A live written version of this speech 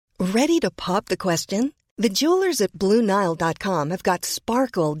Ready to pop the question? The jewelers at BlueNile.com have got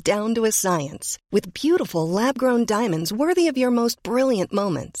sparkle down to a science with beautiful lab-grown diamonds worthy of your most brilliant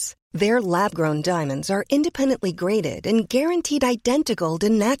moments. Their lab-grown diamonds are independently graded and guaranteed identical to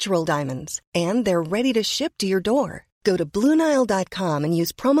natural diamonds, and they're ready to ship to your door. Go to BlueNile.com and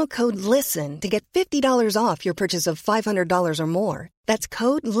use promo code LISTEN to get $50 off your purchase of $500 or more. That's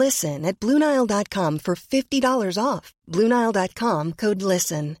code LISTEN at BlueNile.com for $50 off. BlueNile.com, code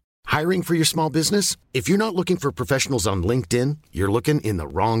LISTEN. Hiring for your small business? If you're not looking for professionals on LinkedIn, you're looking in the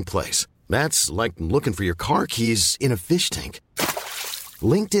wrong place. That's like looking for your car keys in a fish tank.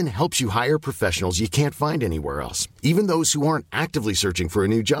 LinkedIn helps you hire professionals you can't find anywhere else, even those who aren't actively searching for a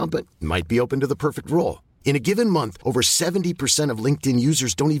new job but might be open to the perfect role. In a given month, over 70% of LinkedIn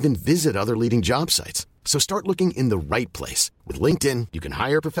users don't even visit other leading job sites. So start looking in the right place. With LinkedIn, you can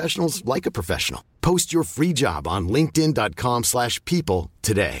hire professionals like a professional. Post your free job on linkedin.com/people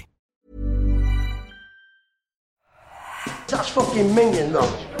today. That's fucking minging, though.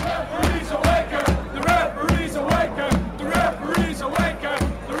 The referee's awakened! The referee's awakened! The referee's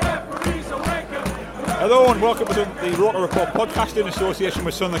awakened! The referee's awakened! Hello and welcome to the Rotor Report podcast in association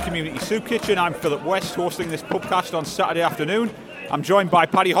with Sunderland Community Soup Kitchen. I'm Philip West, hosting this podcast on Saturday afternoon. I'm joined by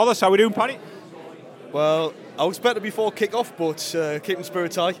Paddy Hollis. How are we doing, Paddy? Well, I was better before kick-off, but keeping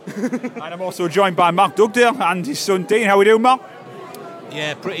spirits high. And I'm also joined by Mark Dugdale and his son Dean. How are we doing, Mark?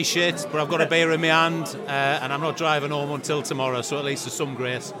 Yeah, pretty shit, but I've got a beer in my hand and I'm not driving home until tomorrow, so at least there's some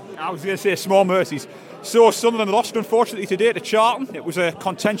grace. I was going to say small mercies. So Sunderland lost, unfortunately, today to Charlton. It was a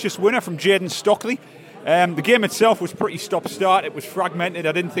contentious winner from Jayden Stockley. The game itself was pretty stop-start. It was fragmented.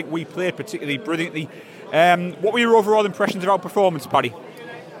 I didn't think we played particularly brilliantly. What were your overall impressions of our performance, Paddy?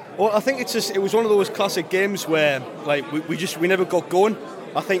 Well, I think it was one of those classic games where we never got going.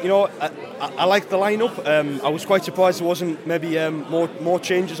 I think, I like the lineup. I was quite surprised there wasn't maybe more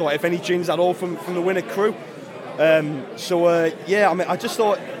changes, or if any changes at all from the winner crew. I just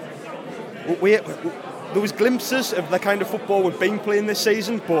thought there was glimpses of the kind of football we've been playing this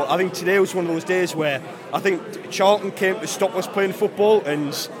season, but I think today was one of those days where I think Charlton came to stop us playing football,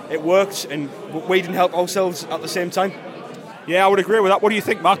 and it worked, and we didn't help ourselves at the same time. Yeah, I would agree with that. What do you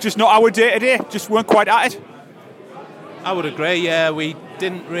think, Mark? Just not our day today? Just weren't quite at it? I would agree, yeah. We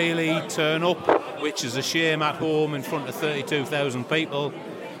didn't really turn up, which is a shame, at home in front of 32,000 people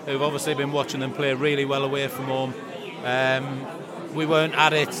who've obviously been watching them play really well away from home. We weren't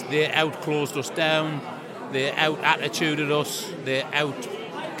at it. They out-closed us down. They out-attituded us. They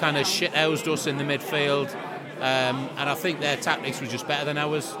out-shit-housed us in the midfield. And I think their tactics were just better than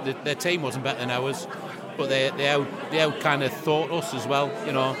ours. Their team wasn't better than ours, but they out-thought us as well.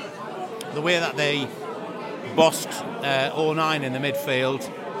 The way that they bossed 09 in the midfield,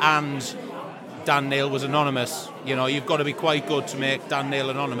 and Dan Neil was anonymous. You've got to be quite good to make Dan Neil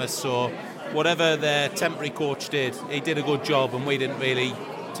anonymous, so whatever their temporary coach did, he did a good job, and we didn't really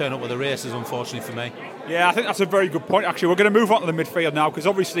turn up with the races, unfortunately for me. Yeah, I think that's a very good point, actually. We're going to move on to the midfield now, because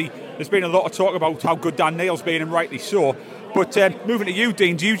obviously there's been a lot of talk about how good Dan Neil's been, and rightly so. But moving to you,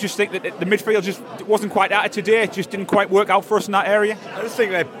 Dean, do you just think that the midfield just wasn't quite at it today? It just didn't quite work out for us in that area? I just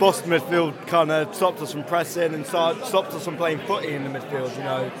think they bust midfield, kind of stopped us from pressing and stopped us from playing footy in the midfield.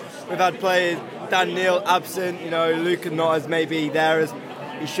 We've had players, Dan Neil absent, Luca not as maybe there as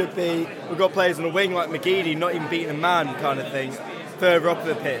he should be. We've got players on the wing like McGeady not even beating a man kind of thing, further up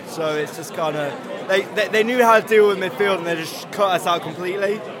the pitch. So it's just kind of, they knew how to deal with midfield, and they just cut us out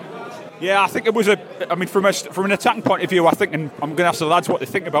completely. Yeah, I think it was from an attacking point of view, I think, and I'm going to ask the lads what they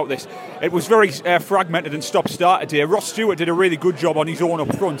think about this, it was very fragmented and stop-start today. Ross Stewart did a really good job on his own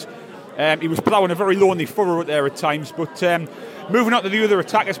up front. He was ploughing a very lonely furrow there at times, but moving on to the other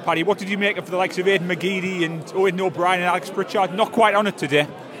attackers, Paddy, what did you make of the likes of Aidan McGeady and Owen O'Brien and Alex Pritchard? Not quite on it today.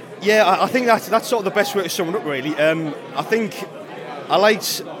 Yeah, I think that's sort of the best way to sum it up, really. I think I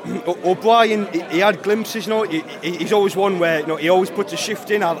liked O'Brien. He had glimpses, He's always one where he always puts a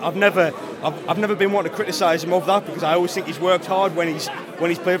shift in. I've never been one to criticise him of that, because I always think he's worked hard when he's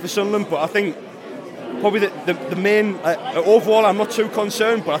played for Sunderland. But I think probably the main overall, I'm not too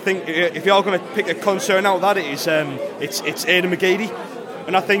concerned. But I think if you are going to pick a concern out of that, it's Aidan McGeady.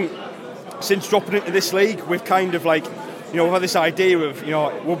 And I think since dropping into this league, we've kind of we've had this idea of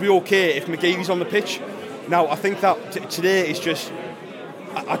we'll be okay if McGeady's on the pitch. Now I think that today is just.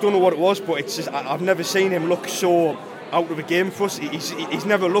 I don't know what it was, but it's just, I've never seen him look so out of a game for us. He's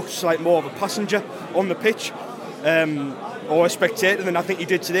never looked like more of a passenger on the pitch or a spectator than I think he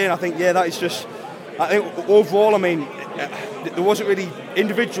did today. And I think, that is just... I think overall, there wasn't really...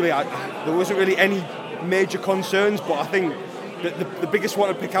 Individually, there wasn't really any major concerns, but I think the biggest one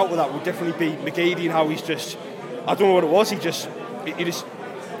to pick out with that would definitely be McGeady and how he's just... I don't know what it was, he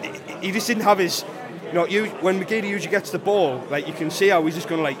he just didn't have his. When McGeady usually gets the ball, like you can see how he's just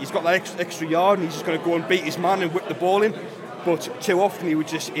going to he's got that extra yard and he's just going to go and beat his man and whip the ball in. But too often he'd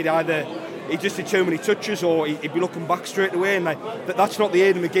just do too many touches or he'd be looking back straight away, and that's not the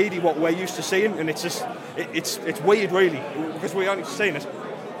Aidan McGeady what we're used to seeing, and it's just it's weird really because we aren't used to seeing it.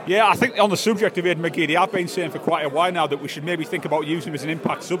 Yeah, I think on the subject of Aidan McGeady, I've been saying for quite a while now that we should maybe think about using him as an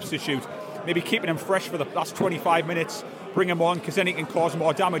impact substitute, maybe keeping him fresh for the last 25 minutes, bring him on because then he can cause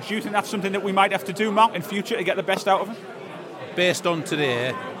more damage. Do you think that's something that we might have to do, Mount, in future to get the best out of him? Based on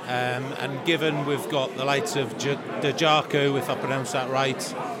today, and given we've got the likes of Dejaku, if I pronounce that right,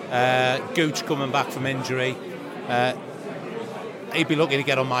 Gooch coming back from injury, he'd be lucky to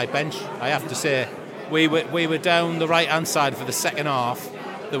get on my bench, I have to say. We were down the right-hand side for the second half.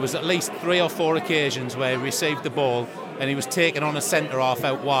 There was at least 3 or 4 occasions where he received the ball and he was taken on a centre-half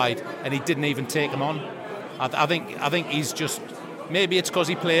out wide and he didn't even take him on. I think he's just... Maybe it's because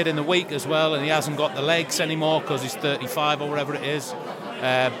he played in the week as well and he hasn't got the legs anymore because he's 35 or whatever it is.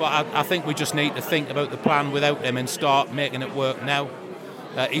 But I think we just need to think about the plan without him and start making it work now.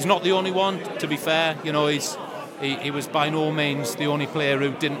 He's not the only one, to be fair. He was by no means the only player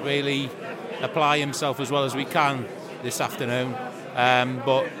who didn't really apply himself as well as we can this afternoon.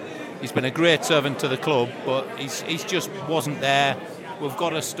 But he's been a great servant to the club, but he's just wasn't there. We've got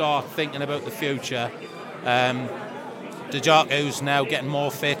to start thinking about the future. Dejaku's now getting more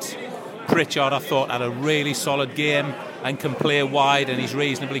fit. Pritchard, I thought, had a really solid game and can play wide and he's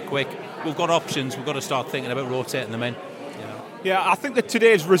reasonably quick. We've got options. We've got to start thinking about rotating them in. Yeah, I think that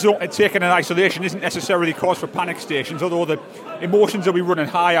today's result taken in isolation isn't necessarily cause for panic stations, although the emotions will be running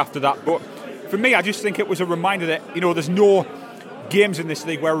high after that. But for me, I just think it was a reminder that, there's no games in this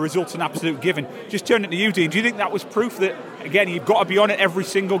league where a result's an absolute given. Just turn it to you, Dean. Do you think that was proof that, again, you've got to be on it every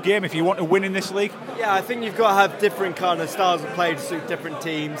single game if you want to win in this league? Yeah, I think you've got to have different kind of styles of play to suit different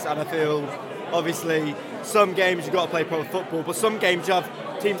teams, and I feel, obviously, some games you've got to play proper football, but some games you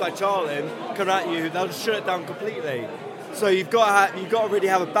have teams like Charlton come at you, they'll just shut it down completely. So you've got to really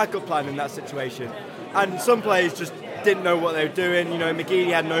have a backup plan in that situation. And some players just didn't know what they were doing.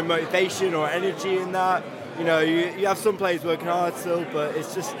 McGeady had no motivation or energy in that. You have some players working hard still, but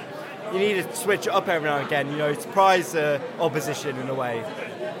it's just you need to switch it up every now and again. Surprise the opposition in a way.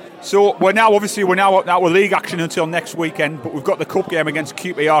 So we're now out with league action until next weekend, but we've got the cup game against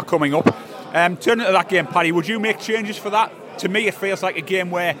QPR coming up. Turning to that game, Paddy, would you make changes for that? To me, it feels like a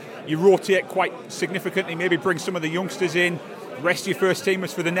game where you rotate quite significantly, maybe bring some of the youngsters in, rest your first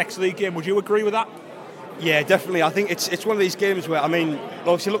teamers for the next league game. Would you agree with that? Yeah, definitely. I think it's one of these games where,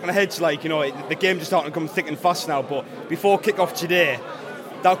 obviously looking ahead to the games are starting to come thick and fast now, but before kick-off today,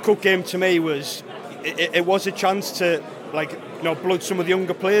 that cup game to me was a chance to blood some of the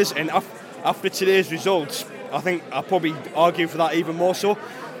younger players, and after today's results, I think I'll probably argue for that even more so.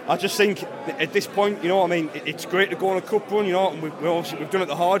 I just think at this point, it's great to go on a cup run, and we've done it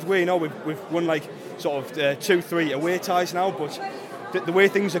the hard way, we've won 2-3 away ties now, but the way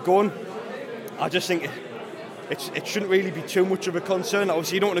things are going, I just think it shouldn't really be too much of a concern.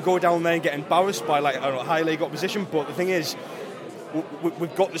 Obviously, you don't want to go down there and get embarrassed by a high league opposition, but the thing is,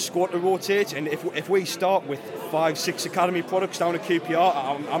 we've got the squad to rotate, and if we start with 5-6 academy products down at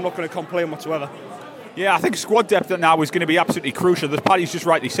QPR, I'm not going to complain whatsoever. Yeah, I think squad depth now is going to be absolutely crucial. As Paddy's just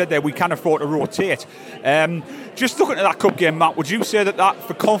rightly said there, we can afford to rotate. Just looking at that cup game, Matt, would you say that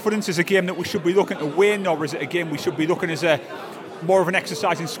for confidence is a game that we should be looking to win, or is it a game we should be looking as more of an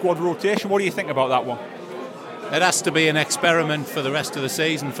exercise in squad rotation? What do you think about that one? It has to be an experiment for the rest of the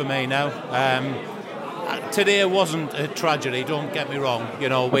season for me now. Today wasn't a tragedy, don't get me wrong.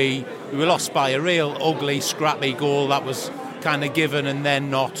 We were lost by a real ugly, scrappy goal that was kind of given and then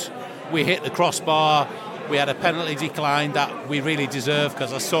not. We hit the crossbar, we had a penalty decline that we really deserved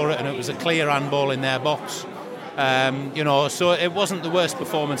because I saw it and it was a clear handball in their box. So it wasn't the worst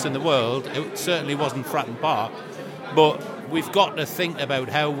performance in the world. It certainly wasn't Fratton Park. But we've got to think about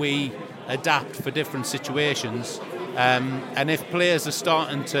how we adapt for different situations. And if players are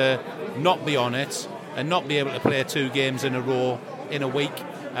starting to not be on it and not be able to play 2 games in a row in a week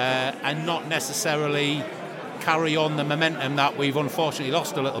and not necessarily carry on the momentum that we've unfortunately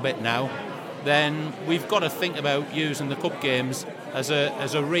lost a little bit now, then we've got to think about using the cup games as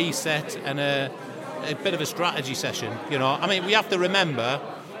a reset and a bit of a strategy session. We have to remember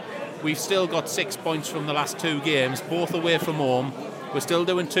we've still got 6 points from the last 2 games, both away from home. We're still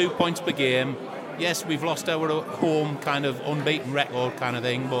doing 2 points per game. Yes, we've lost our home kind of unbeaten record kind of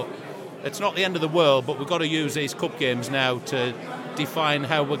thing, but it's not the end of the world. But we've got to use these cup games now to define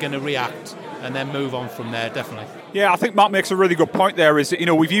how we're going to react and then move on from there, definitely. Yeah, I think Mark makes a really good point there, is that, you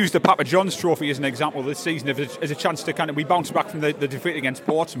know, we've used the Papa John's Trophy as an example this season as a chance to we bounce back from the defeat against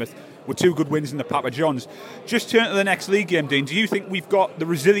Portsmouth with 2 good wins in the Papa John's. Just turn to the next league game, Dean. Do you think we've got the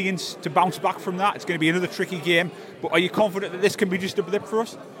resilience to bounce back from that? It's going to be another tricky game, but are you confident that this can be just a blip for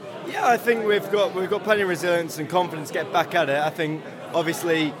us? Yeah, I think we've got plenty of resilience and confidence to get back at it. I think,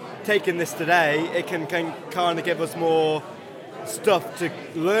 obviously, taking this today, it can kind of give us more stuff to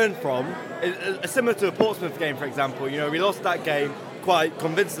learn from. Similar to the Portsmouth game, for example. You know, we lost that game, quite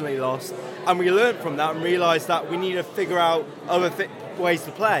convincingly lost, and we learned from that and realised that we need to figure out other ways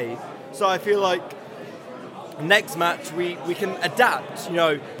to play. So I feel like next match we can adapt. You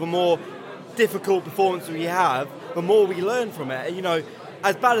know, the more difficult performance we have, the more we learn from it. You know,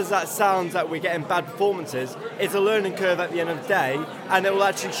 as bad as that sounds, that we're getting bad performances, it's a learning curve at the end of the day, and it will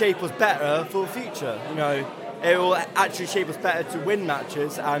actually shape us better for the future. You know, it will actually shape us better to win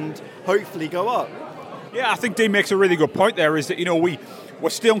matches and hopefully go up. Yeah, I think Dean makes a really good point there, is that, you know, we're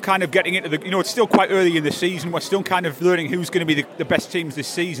still kind of getting into the, you know, it's still quite early in the season. We're still kind of learning who's going to be the best teams this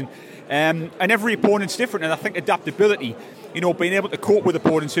season. And every opponent's different, and I think adaptability, you know, being able to cope with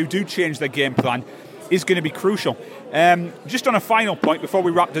opponents who do change their game plan is going to be crucial. Just on a final point, before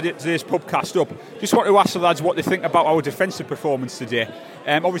we wrap today's podcast up, just want to ask the lads what they think about our defensive performance today.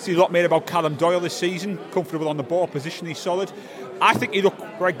 Obviously, a lot made about Callum Doyle this season, comfortable on the ball, positionally solid. I think he looked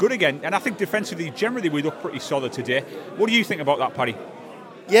very good again, and I think defensively, generally, we look pretty solid today. What do you think about that, Paddy?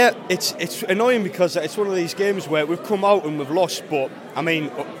 Yeah, it's annoying because it's one of these games where we've come out and we've lost, but, I mean,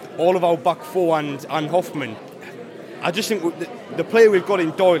 all of our back four and Hoffman, I just think the player we've got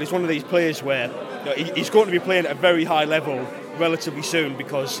in Doyle is one of these players where, you know, he's going to be playing at a very high level relatively soon,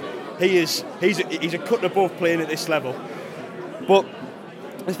 because he's a cut above playing at this level. But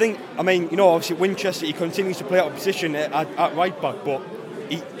I think, I mean, you know, obviously Winchester, he continues to play out of position at right back, but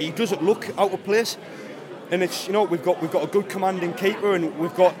he doesn't look out of place. And it's, you know, we've got a good commanding keeper, and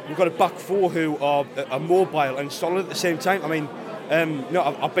we've got a back four who are mobile and solid at the same time. I mean, you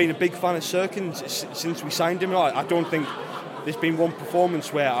know, I've been a big fan of Sirkin since we signed him. I don't think there's been one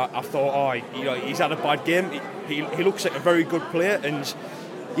performance where I thought, you know, he's had a bad game. He looks like a very good player, and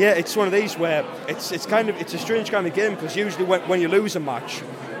yeah, it's one of these where it's a strange kind of game, because usually when you lose a match,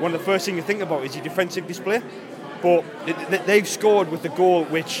 one of the first things you think about is your defensive display. But they've scored with the goal,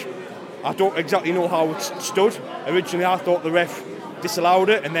 which I don't exactly know how it stood. Originally, I thought the ref disallowed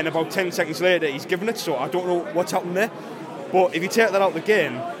it, and then about 10 seconds later, he's given it. So I don't know what's happened there. But if you take that out of the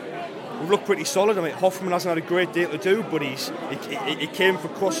game, we've looked pretty solid. I mean, Hoffman hasn't had a great deal to do, but he came for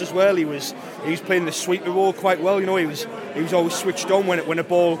crosses well. He was playing the sweeper role quite well. You know, he was always switched on when a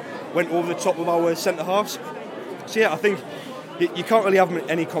ball went over the top of our centre halves. So yeah, I think you can't really have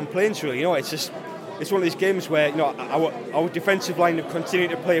any complaints really. You know, it's one of these games where, you know, our defensive line have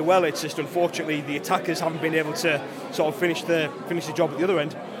continued to play well. It's just unfortunately the attackers haven't been able to sort of finish the job at the other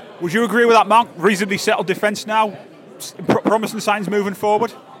end. Would you agree with that, Mark? Reasonably settled defence now, promising signs moving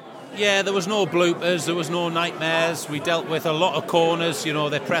forward? Yeah, there was no bloopers, there was no nightmares. We dealt with a lot of corners. You know,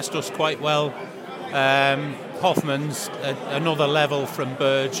 they pressed us quite well. Hoffman's another level from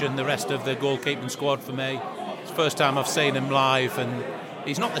Burge and the rest of the goalkeeping squad for me. It's the first time I've seen him live, and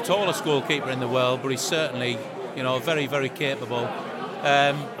he's not the tallest goalkeeper in the world, but he's certainly, you know, very, very capable.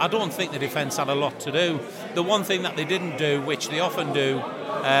 I don't think the defence had a lot to do. The one thing that they didn't do, which they often do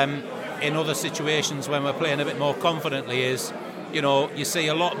in other situations when we're playing a bit more confidently, is, you know, you see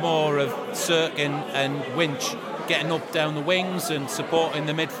a lot more of Sirkin and Winch getting up down the wings and supporting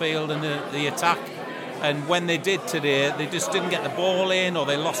the midfield and the attack. And when they did today, they just didn't get the ball in, or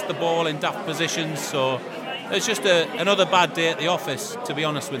they lost the ball in daft positions. So it's just another bad day at the office, to be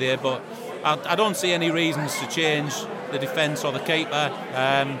honest with you. But I don't see any reasons to change the defence or the keeper.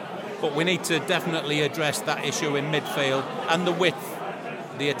 But we need to definitely address that issue in midfield and the width.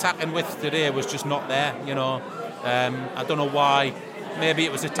 The attacking width today was just not there, you know. I don't know why. Maybe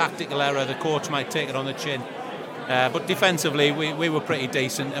it was a tactical error. The coach might take it on the chin. But defensively, we were pretty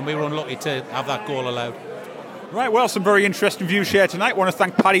decent, and we were unlucky to have that goal allowed. Right, well, some very interesting views here tonight. I want to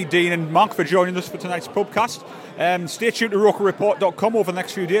thank Paddy, Dean and Mark for joining us for tonight's podcast. Stay tuned to RokerReport.com over the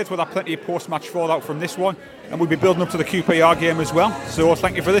next few days. We'll have plenty of post-match fallout from this one, and we'll be building up to the QPR game as well. So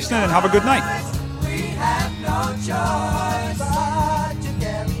thank you for listening, and have a good night. We have no choice but to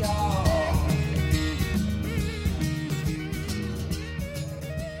carry on.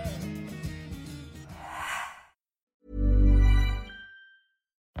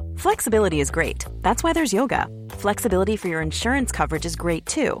 Flexibility is great. That's why there's yoga. Flexibility for your insurance coverage is great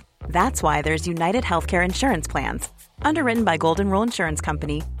too. That's why there's United Healthcare Insurance Plans. Underwritten by Golden Rule Insurance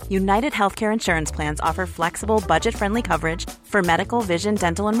Company, United Healthcare Insurance Plans offer flexible, budget-friendly coverage for medical, vision,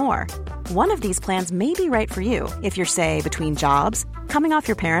 dental, and more. One of these plans may be right for you if you're, say, between jobs, coming off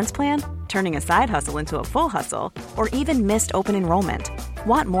your parents' plan, turning a side hustle into a full hustle, or even missed open enrollment.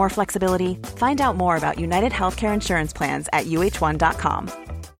 Want more flexibility? Find out more about United Healthcare Insurance Plans at uh1.com.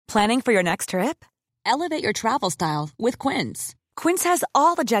 Planning for your next trip? Elevate your travel style with Quince. Quince has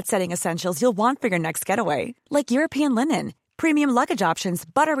all the jet-setting essentials you'll want for your next getaway, like European linen, premium luggage options,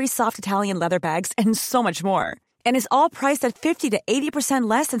 buttery soft Italian leather bags, and so much more. And is all priced at 50 to 80%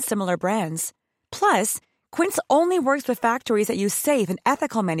 less than similar brands. Plus, Quince only works with factories that use safe and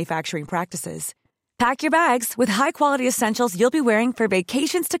ethical manufacturing practices. Pack your bags with high-quality essentials you'll be wearing for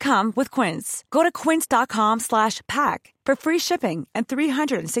vacations to come with Quince. Go to quince.com/pack for free shipping and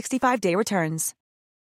 365-day returns.